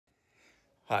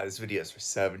Hi, this video is for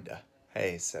Sevda.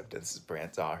 Hey Sevda, this is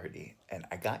Brant Daugherty, and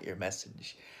I got your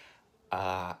message.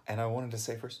 And I wanted to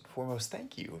say first and foremost,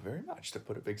 thank you very much to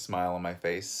put a big smile on my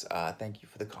face. Thank you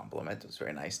for the compliment. It was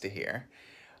very nice to hear.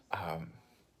 I'm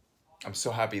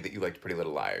so happy that you liked Pretty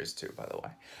Little Liars too, by the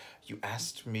way. You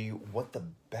asked me what the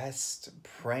best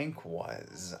prank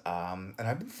was, and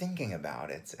I've been thinking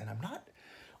about it, and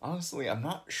honestly, I'm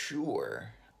not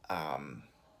sure.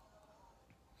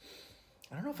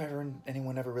 I don't know if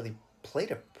anyone ever really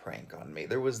played a prank on me.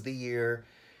 There was the year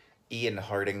Ian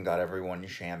Harding got everyone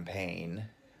champagne,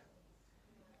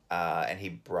 and he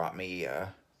brought me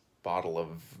a bottle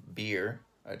of beer,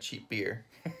 a cheap beer,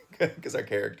 because our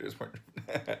characters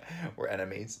were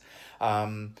enemies.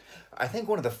 I think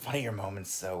one of the funnier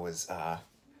moments though was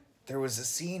there was a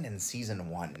scene in season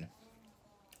 1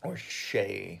 where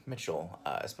Shay Mitchell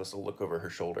is supposed to look over her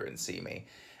shoulder and see me.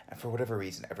 And for whatever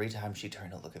reason, every time she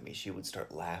turned to look at me, she would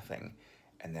start laughing.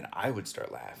 And then I would start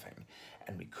laughing.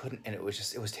 And we couldn't, and it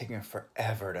was taking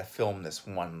forever to film this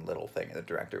one little thing. And the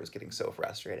director was getting so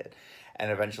frustrated.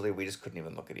 And eventually we just couldn't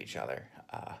even look at each other.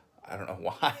 I don't know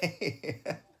why.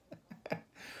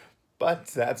 But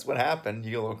that's what happened.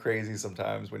 You get a little crazy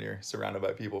sometimes when you're surrounded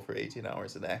by people for 18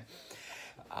 hours a day.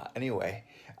 Anyway,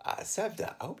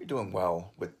 Sevda, I hope you're doing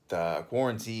well with the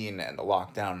quarantine and the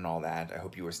lockdown and all that. I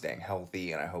hope you are staying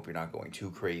healthy, and I hope you're not going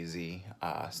too crazy,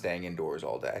 staying indoors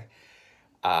all day.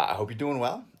 I hope you're doing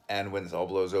well, and when this all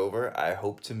blows over, I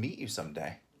hope to meet you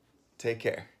someday. Take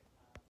care.